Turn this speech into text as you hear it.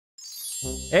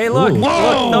Hey, look! Look,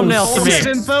 thumbnails to me.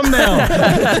 Instant thumbnail.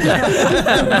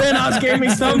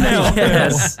 VanossGaming thumbnail.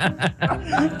 Yes.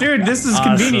 Dude, this is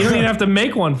convenient. You don't even have to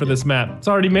make one for this map. It's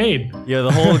already made. Yeah,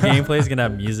 the whole gameplay is gonna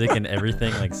have music and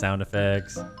everything, like sound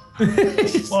effects.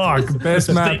 Fuck,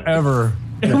 best map ever.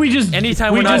 We just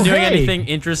Anytime we're not doing anything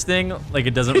interesting, like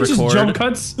it doesn't record. just jump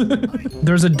cuts.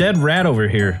 There's a dead rat over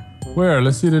here. Where?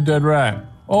 Let's see the dead rat.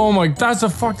 Oh my, that's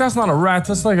not a rat.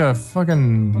 That's like a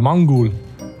fucking mongol.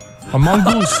 A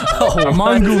mongoose. A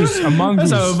mongoose. A mongoose.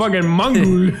 That's a fucking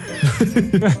mongol.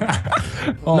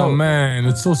 Oh man,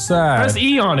 it's so sad. Press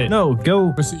E on it. No,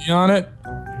 go. Press E on it.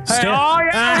 Hey, oh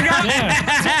yeah,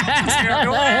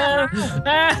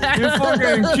 you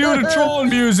fucking cue the troll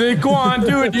music. Go on,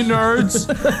 do it, you nerds.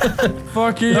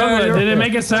 Fuck yeah. Did it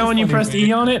make a sound when you pressed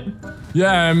E on it?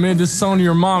 Yeah, it made the sound of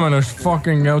your mom and it's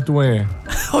fucking out the way.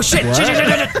 Oh shit!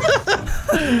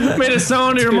 Made a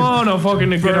sound to your mom. No fucking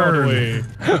to get out of the way.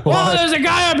 Oh, there's a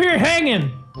guy up here hanging.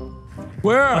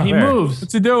 Where? Oh, he moves.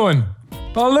 What's he doing?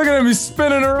 Oh, look at him. He's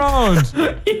spinning around.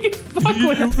 He can fuck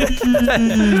with it.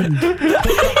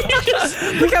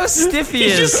 Look how stiff he He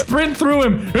is. just sprint through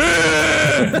him.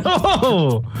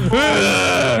 Oh.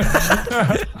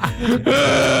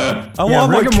 I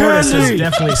want my rigor mortis has candy.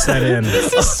 definitely set in.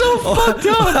 This is so fucked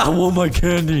up. I want my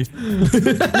candy.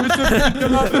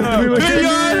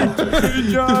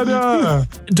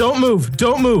 Don't move.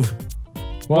 Don't move.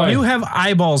 Why? You have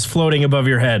eyeballs floating above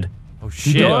your head. Oh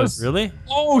shit! does? Really?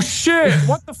 Oh shit!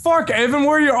 What the fuck, Evan?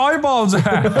 Where are your eyeballs at?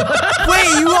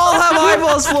 Wait, you all have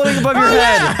eyeballs floating above your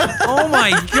head. Oh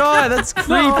my god, that's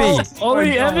creepy.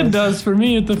 Only Evan does for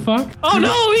me. What the fuck? Oh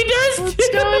no, he does. What's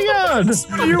going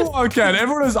on? You walk at.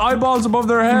 Everyone has eyeballs above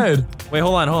their head. Wait,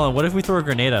 hold on. What if we throw a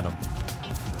grenade at him?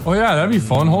 Oh yeah, that'd be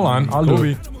fun. Hold on, I'll do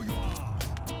it.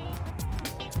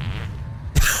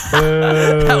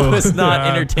 That was not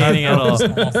entertaining at all.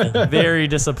 Awful. Very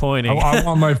disappointing. I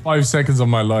want my 5 seconds of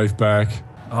my life back.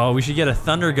 Oh, we should get a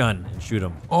thunder gun and shoot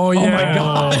him. Oh yeah. Oh my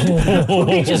god.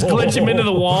 We just glitch him into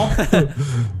the wall.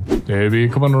 They be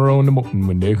coming around the mountain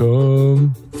when they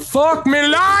come. Fuck me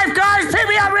life, guys! Pick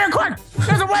me up real quick!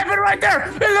 There's a weapon right there!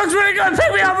 It looks really good!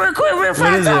 Pick me up real quick, real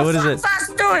fast! What is it?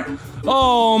 Fast, do it!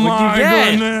 Oh my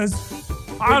goodness!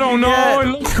 I don't know, it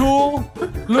looks cool.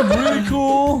 Look really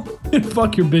cool.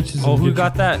 Fuck your bitches. Oh, who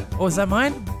got that? Oh, is that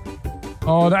mine?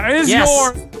 Oh, that is Yes.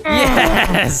 yours!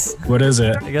 Yes! What is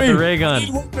it? I got the ray gun.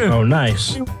 Oh,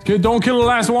 nice. Okay, don't kill the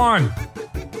last one.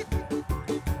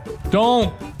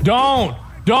 Don't you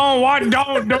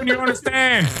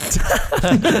understand?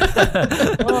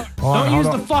 Don't use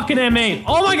the fucking M8.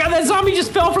 Oh my god, that zombie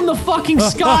just fell from the fucking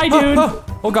sky, dude.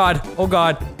 Oh god,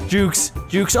 Jukes.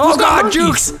 Oh god,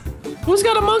 Jukes! Who's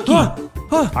got a monkey?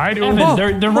 I do.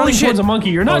 Evan, they're running shit. towards a monkey.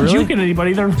 You're not really? juking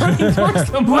anybody. They're running towards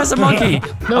the monkey. Who has a monkey?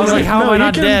 I was like, how am I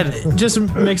not dead? Just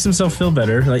makes himself feel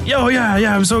better. Like, yo, yeah,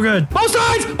 I'm so good. Both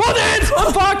sides! Both ends!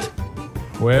 I'm fucked!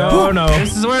 Well, Oh no.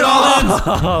 This is where it all ends.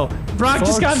 Oh, Brock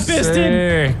just got fisted.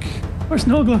 sick. Where's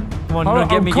Nogla? come on, Oh, no,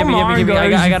 get me. come on, I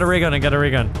guys. got a ray gun.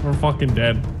 We're fucking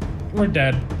dead. We're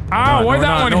dead. Ah, No, why no,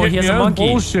 that no, one no, hit he has me? a That's monkey.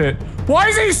 bullshit. Why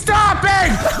is he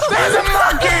stopping? There's a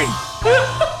monkey!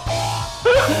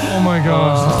 Oh my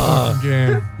gosh,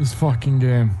 this fucking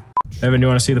game. Evan, you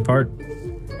want to see the part?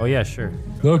 Oh yeah, sure.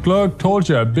 Look, told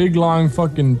you, a big long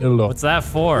fucking dildo. What's that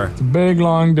for? It's a big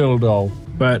long dildo.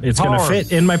 But it's gonna Power.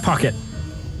 fit in my pocket.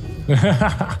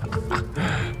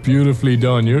 Beautifully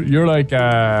done. You're like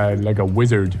a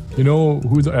wizard. You know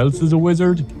who else is a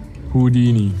wizard?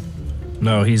 Houdini.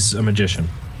 No, he's a magician.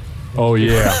 Oh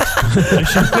yeah.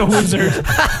 A wizard.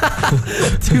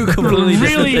 Two completely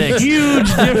different Really things.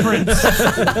 huge difference.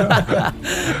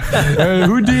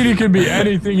 Houdini can be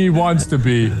anything he wants to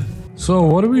be. So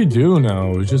what do we do now?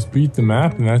 We just beat the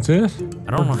map and that's it?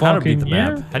 I don't know how to beat the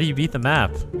Fucking map. How do you beat the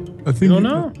map? I think You don't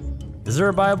know? Is there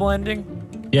a viable ending?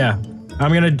 Yeah.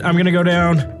 I'm gonna go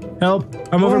down. Help.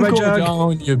 I'm over Don't my go jug.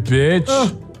 down, you bitch.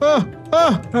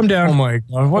 I'm down. Oh my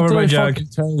god, what Over did my I jug. fucking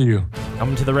tell you?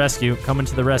 Coming to the rescue,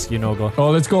 Nogla. Oh,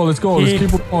 let's go. Let's Keep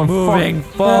keep going. moving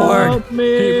Fuck. forward. Help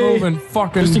me. Keep moving.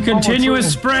 Fucking Just a power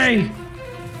continuous through 'em. spray.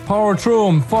 Power through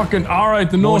him. Fucking alright,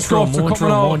 the no scrubs are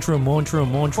coming out. Fucking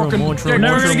get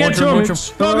Never gonna get to him.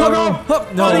 Go. No. Oh,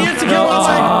 the insta-kill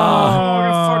outside.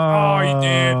 Oh, he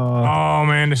did. Oh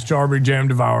man, the strawberry jam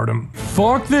devoured him.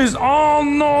 Fuck this. Oh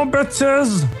no,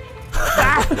 bitches.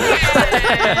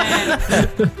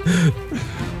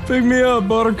 Pick me up,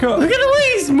 Buttercup. Look at the way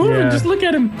he's moving. Yeah. Just look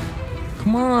at him.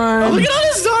 Come on. Look at all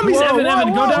these zombies. Evan,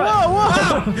 go down.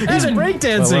 Whoa. He's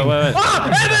breakdancing. Ah,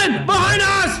 Evan, behind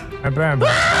us.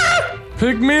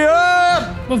 Pick me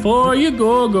up. before you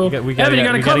go. We gotta get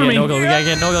Nogla. We gotta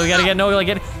get Nogla. We gotta get Nogla.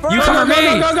 You cover me. Go.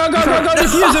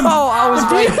 Defuse him. Oh, I was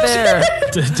right there.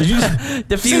 Did you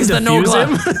Defuse the Nogla.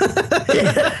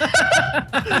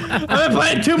 I've been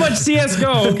playing too much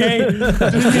CS:GO. Okay,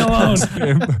 leave me alone.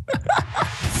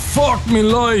 Fuck me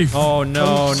life. Oh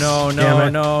no. Damn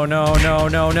it. No. so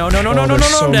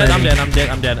I'm dead. many. I'm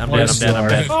dead.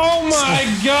 Oh my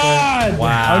god!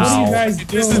 Wow. What are you guys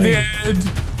This is the end.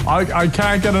 I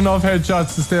can't get enough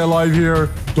headshots to stay alive here.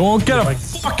 Don't get a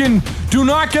fucking. Do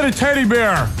not get a teddy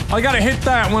bear. I gotta hit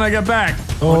that when I get back.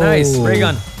 Oh, nice. Ray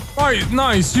gun. Right,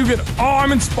 nice. You get. Oh,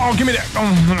 I'm in spawn. Give me that.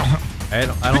 Oh, I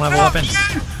don't have a weapon.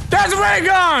 That's a ray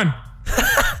gun.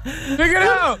 Pick it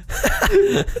up.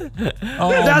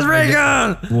 That's Ray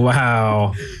gun.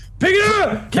 Wow. Pick it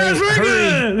up!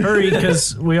 Hurry,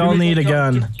 because we all need a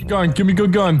gun. Gun, give me a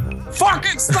good gun.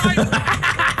 Fucking sniper!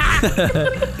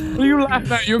 What are you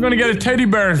laughing at? You're gonna get a teddy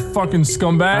bear, fucking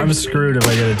scumbag. I'm screwed if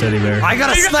I get a teddy bear. I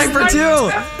got a sniper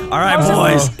too. All right,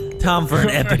 boys. Time for an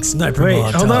epic sniper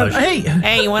montage. Hold on.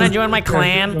 Hey, you want to join my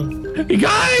clan? You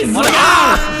guys!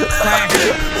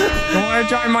 You wanna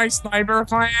join my sniper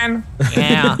clan?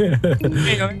 Yeah.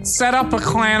 Hey, let's set up a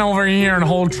clan over here and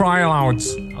hold trial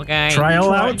outs. Okay. Trial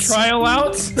outs? Trial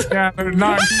outs? Yeah, they're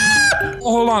not.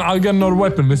 Hold on, I'll get another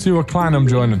weapon. Let's see what clan I'm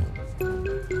joining.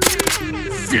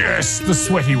 Yes, the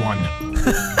sweaty one.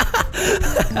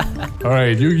 All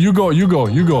right, you go. You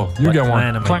What get one.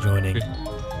 clan am I joining?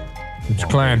 Which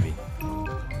clan?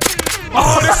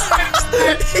 Oh,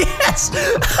 yes!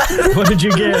 What did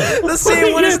you get? The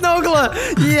same one as Nogla.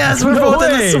 Yes, we're both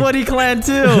in the sweaty clan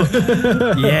too.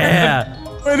 Yeah.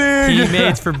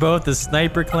 Teammates for both the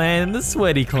sniper clan and the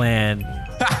sweaty clan.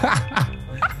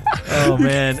 Oh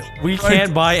man, we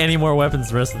can't buy any more weapons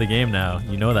the rest of the game now.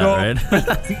 You know that, right?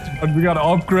 We gotta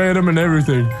upgrade them and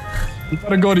everything. We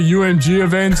gotta go to UMG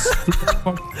events.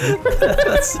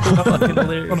 That's so fucking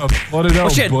hilarious. Oh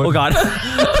shit! Bud. Oh god.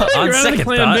 On You're second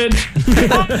clan, thought. bitch.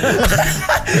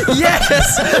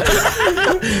 Yes!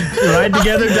 Ride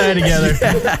together, die together.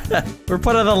 Yeah. We're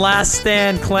part of the Last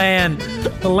Stand clan.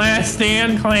 The Last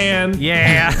Stand clan.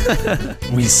 Yeah.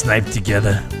 We snipe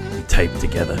together. We type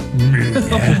together.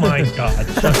 Oh my god.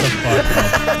 Shut the fuck up.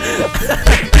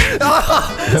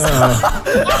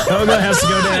 Nogla has to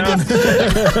go down.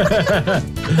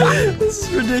 This is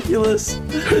ridiculous.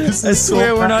 I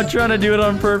swear we're not trying to do it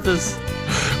on purpose.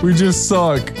 We just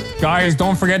suck. Guys,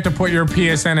 don't forget to put your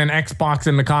PSN and Xbox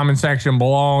in the comment section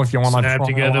below if you want to Snap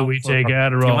together, we take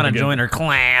Adderall. You want to join our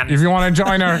clan? If you want to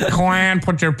join our clan,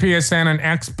 put your PSN and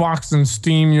Xbox and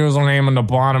Steam username in the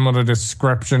bottom of the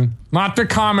description. Not the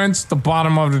comments, the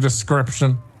bottom of the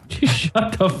description.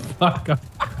 Shut the fuck up.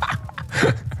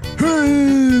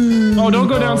 Oh, don't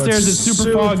go downstairs. It's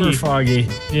super foggy.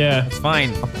 Yeah. It's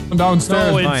fine.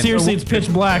 Downstairs. No, seriously, it's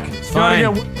pitch black. It's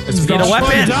fine. It's We need a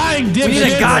weapon. Dying, We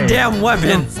need a goddamn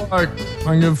weapon. Fuck.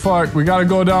 I'm good. Fuck. We gotta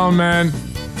go down, man.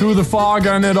 Through the fog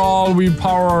and it all, we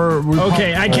power.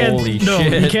 Okay, I can't. Holy no,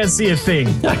 shit. you can't see a thing.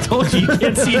 I told you, you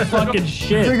can't see fucking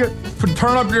shit.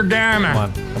 Turn up your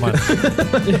gamma. Come on.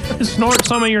 Snort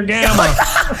some of your gamma.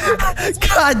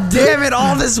 God damn it!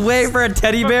 All this way for a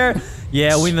teddy bear.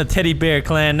 Yeah, we in the teddy bear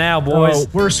clan now, boys. Oh,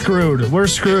 we're screwed. We're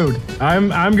screwed.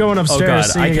 I'm going Oh upstairs. god,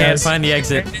 See I you can't guys. find the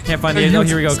exit. Can't find the exit. Oh,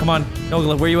 here we go. Come on.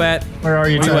 Nogla, where you at? Where are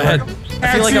you, Where you Tyler? at?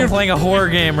 I feel like I'm playing a horror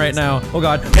game right now. Oh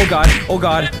god. Oh god. Oh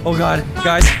god. Oh god.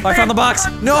 Guys, I found the box.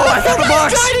 No, I found the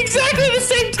box. Died exactly the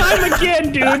same time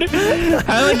again, dude.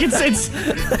 I like it's.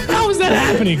 How is that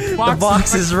happening? The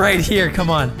box is right here.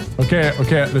 Come on. Okay,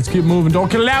 let's keep moving. Don't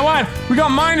kill that one. We got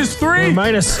 -3. We're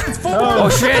minus. Oh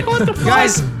shit.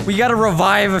 Guys, we gotta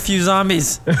revive a few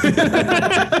zombies.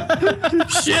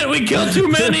 Shit, we killed too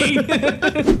many.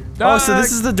 Oh, so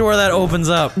this is the door that opens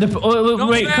up.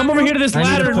 Wait, come over here to this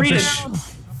ladder and read it.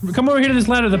 Come over here to this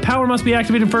ladder. The power must be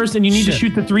activated first, and you need to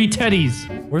shoot the 3 teddies.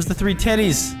 Where's the 3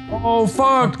 teddies? Oh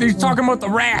fuck! He's talking about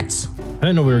the rats. I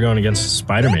didn't know we were going against a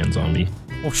Spider-Man zombie.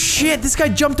 Oh shit, this guy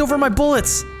jumped over my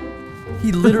bullets.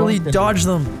 He literally dodged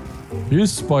them.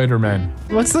 He's Spider-Man.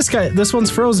 What's this guy? This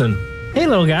one's frozen. Hey,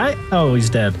 little guy. Oh,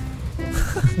 he's dead.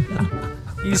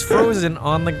 He's frozen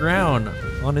on the ground,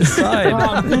 on his side.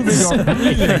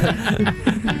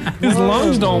 His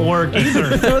lungs don't work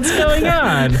either. What's going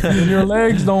on? And your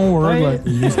legs don't work like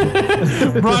they used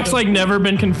to. Brock's like never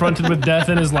been confronted with death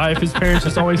in his life. His parents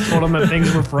just always told him that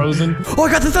things were frozen. Oh,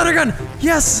 I got the thunder gun!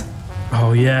 Yes!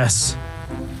 Oh, yes.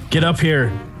 Get up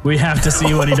here. We have to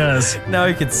see what he does. Now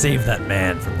he can save that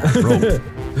man from that rope.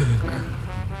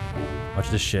 Watch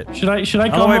this shit. Should I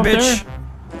come Oh, my up bitch!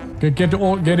 there? Get him.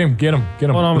 Hold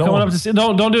Hold on, I'm coming up to.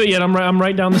 Don't do it yet. I'm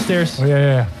right down the stairs. Oh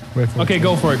yeah. Wait for Okay,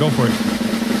 go for it. Go for it.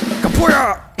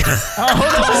 Kapuya!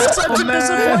 Oh, such a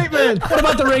disappointment. What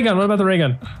about the ray gun? What about the ray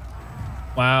gun?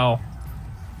 Wow.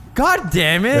 God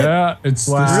damn it! Yeah, it's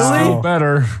Wow. still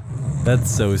better.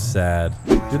 That's so sad.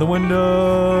 To the window.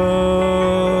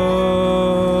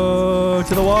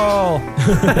 To the wall.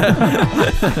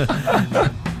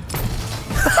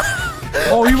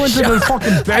 Oh, he went to the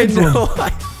fucking I bedroom. know.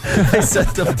 I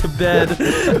sent them to bed.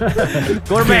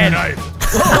 Go to bed.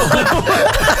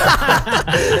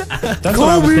 That's what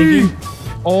I was thinking.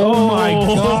 Oh my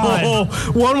god.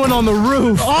 One went on the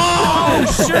roof. Oh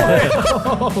shit!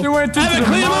 They went into the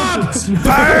mountains.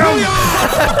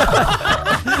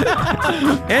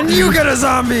 And you get a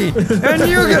zombie! And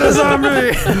you get a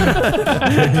zombie!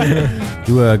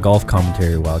 Do a golf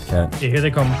commentary, Wildcat. Yeah, here they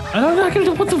come. I'm not gonna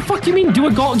do. What the fuck do you mean? Do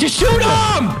a goal? Just shoot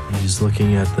him! He's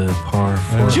looking at the par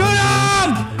 4. Shoot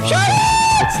him! Shoot him!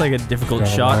 It's like a difficult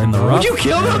shot in the rough. Would you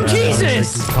kill him?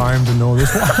 Jesus! It's time to know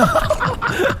this one.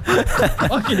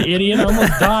 Fucking idiot! I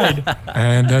almost died.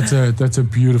 And that's a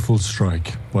beautiful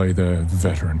strike by the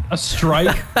veteran. A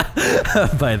strike?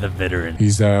 By the veteran.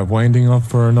 He's winding up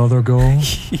for another goal.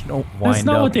 You don't wind That's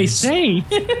not up. what they say.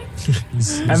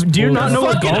 Do you not know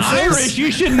what Fucking golf Irish. is?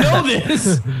 You should know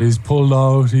this. He's pulled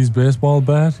out his baseball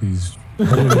bat. He's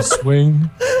pulled his swing.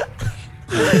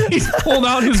 He's pulled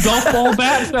out his golf ball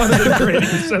bat. That was great. You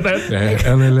said that. The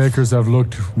LA Lakers have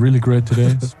looked really great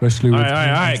today, especially with. All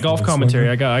right. Golf commentary.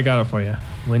 I got it for you.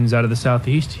 Wind's out of the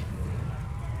southeast.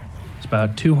 It's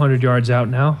about 200 yards out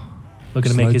now.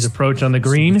 Looking to make his approach on the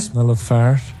green. Smell of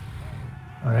fart.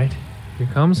 All right, here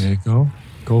comes. There you go.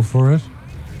 Go for it.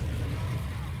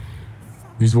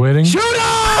 He's waiting. Shoot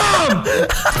him!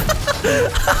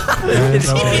 He's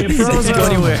not go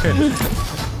anywhere.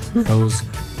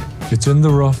 It's in the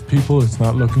rough, people. It's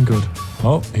not looking good.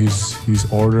 Oh, he's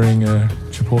ordering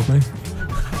Chipotle.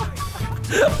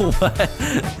 What?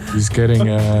 He's getting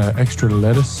extra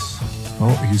lettuce.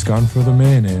 Oh, he's gone for the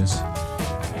mayonnaise.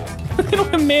 They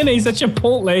don't have mayonnaise at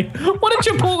Chipotle. What at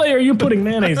Chipotle are you putting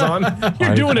mayonnaise on?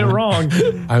 You're doing it wrong.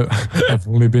 I've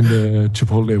only been to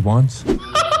Chipotle once.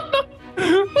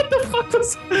 What the fuck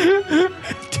does...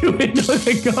 Do it, let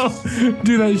it go.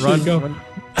 Do that shit, go. Run.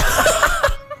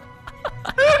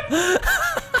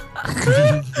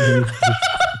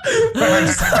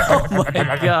 Oh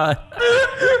my god.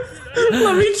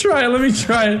 Let me try it.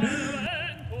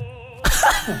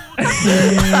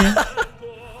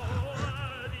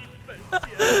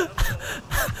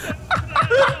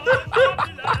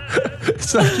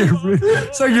 It's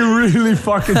like you're really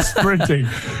fucking sprinting.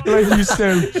 Like you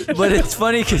said. But it's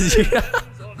funny because you...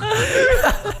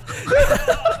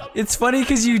 It's funny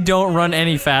because you don't run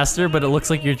any faster, but it looks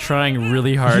like you're trying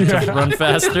really hard to run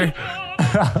faster.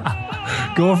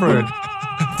 Go for it.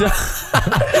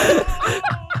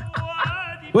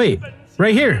 Wait,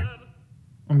 right here.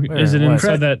 Is it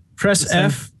inside that? Press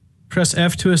F. Press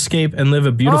F to escape and live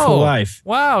a beautiful life.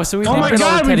 Wow, so we Oh my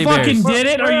god, we fucking did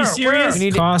it. Are you serious? We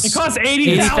need It costs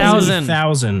 80,000.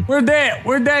 80,000. We're dead.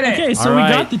 Okay, so All we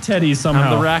right. got the teddies Time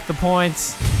somehow. to rack the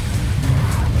points.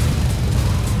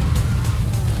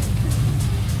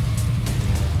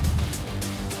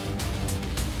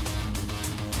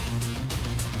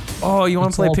 Oh, you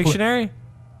want to play all put- Pictionary?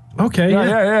 Okay,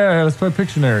 Yeah. Let's play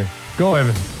Pictionary. Go,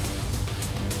 Evan.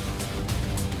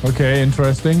 Okay,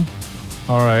 interesting.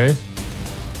 All right.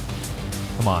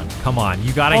 Come on.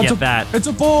 You gotta get that. It's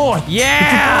a boat.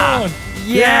 Yeah!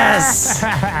 Yes!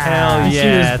 Hell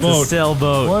yeah, it's a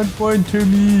sailboat. 1 point to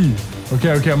me.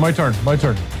 Okay, my turn.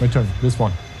 This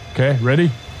one. Okay, ready?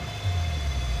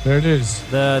 There it is.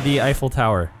 The Eiffel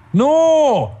Tower.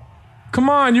 No! Come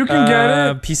on, you can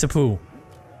get Piece of poo.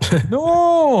 it.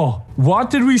 No! What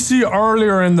did we see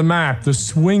earlier in the map? The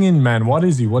swinging man. What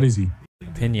is he?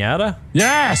 Pinata?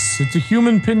 Yes! It's a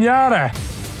human pinata.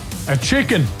 A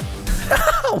chicken.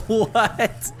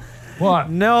 What? What?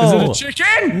 No. Is it a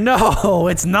chicken? No,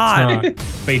 it's not.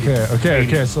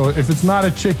 Okay. So if it's not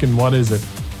a chicken, what is it?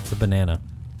 It's a banana.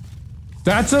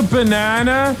 That's a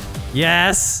banana?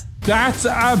 Yes. That's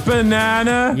a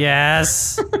banana?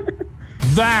 Yes.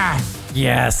 That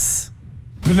Yes.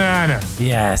 banana.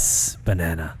 Yes.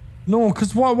 Banana. No,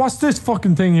 because what's this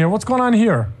fucking thing here? What's going on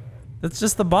here? That's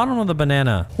just the bottom of the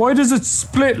banana. Why does it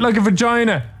split like a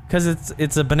vagina? Because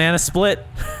it's a banana split.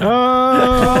 Oh!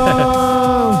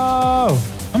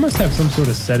 I must have some sort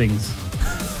of settings.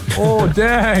 Oh,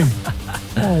 dang.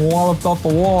 Oh, walloped off the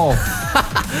wall.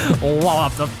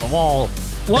 Walloped up the wall.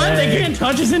 What? They can't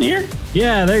touch us in here?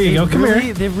 Yeah, there you go. Come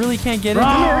here. They really can't get in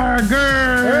here.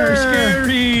 Arrgh,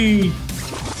 scary.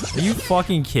 Are you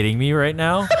fucking kidding me right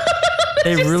now?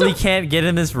 They really can't get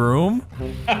in this room?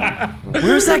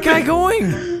 Where's that guy going?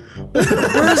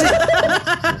 Where is he?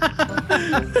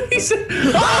 He said,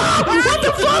 what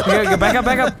the fuck? Okay, back up,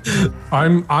 back up.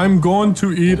 I'm going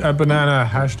to eat a banana.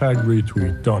 Hashtag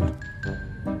retweet. Done.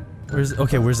 Where's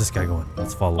this guy going?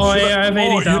 Let's follow him. Oh yeah, I have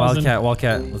 80,000.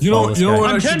 Wildcat. Let's follow this guy.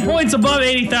 I'm 10 points above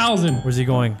 80,000. Where's he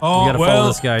going? Oh, we gotta follow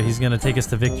this guy. He's gonna take us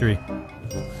to victory.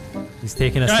 He's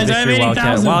taking us to victory,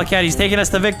 Wildcat. Wildcat, he's taking us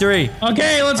to victory.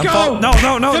 Okay, let's go. No.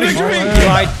 To victory.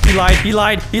 He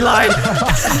lied.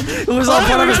 It was all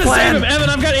part of his plan. Save him. Evan,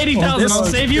 I've got 80,000. I'll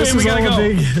save you and we gotta go.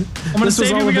 I'm gonna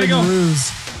save you, we gotta go.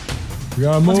 We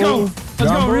gotta move.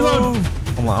 Let's go, reload.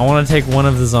 Hold on, I want to take one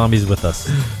of the zombies with us.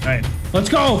 Alright, let's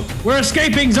go. We're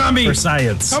escaping, zombie. For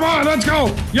science. Come on, let's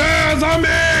go. Yeah, zombie.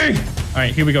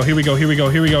 Alright, here we go. Here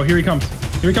he comes.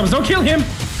 Don't kill him.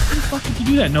 How the fuck did you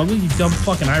do that, Nogla? You dumb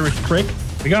fucking Irish prick.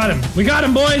 We got him,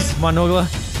 boys. Come on, Nogla.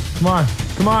 Come on.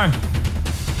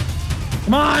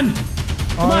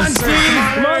 Come on, Steve.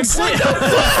 Come on, Steve. You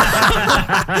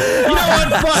know what?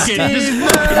 Fuck it. Just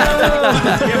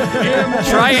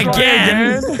Try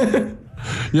again.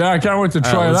 Yeah, I can't wait to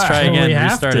try let's that. try again. We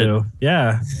have Restart to.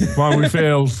 Yeah. Come on, we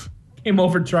failed. Game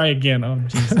over, try again. Oh,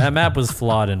 jeez. That map was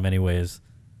flawed in many ways.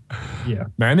 Yeah.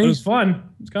 Manny? It was fun.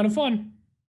 It's kind of fun.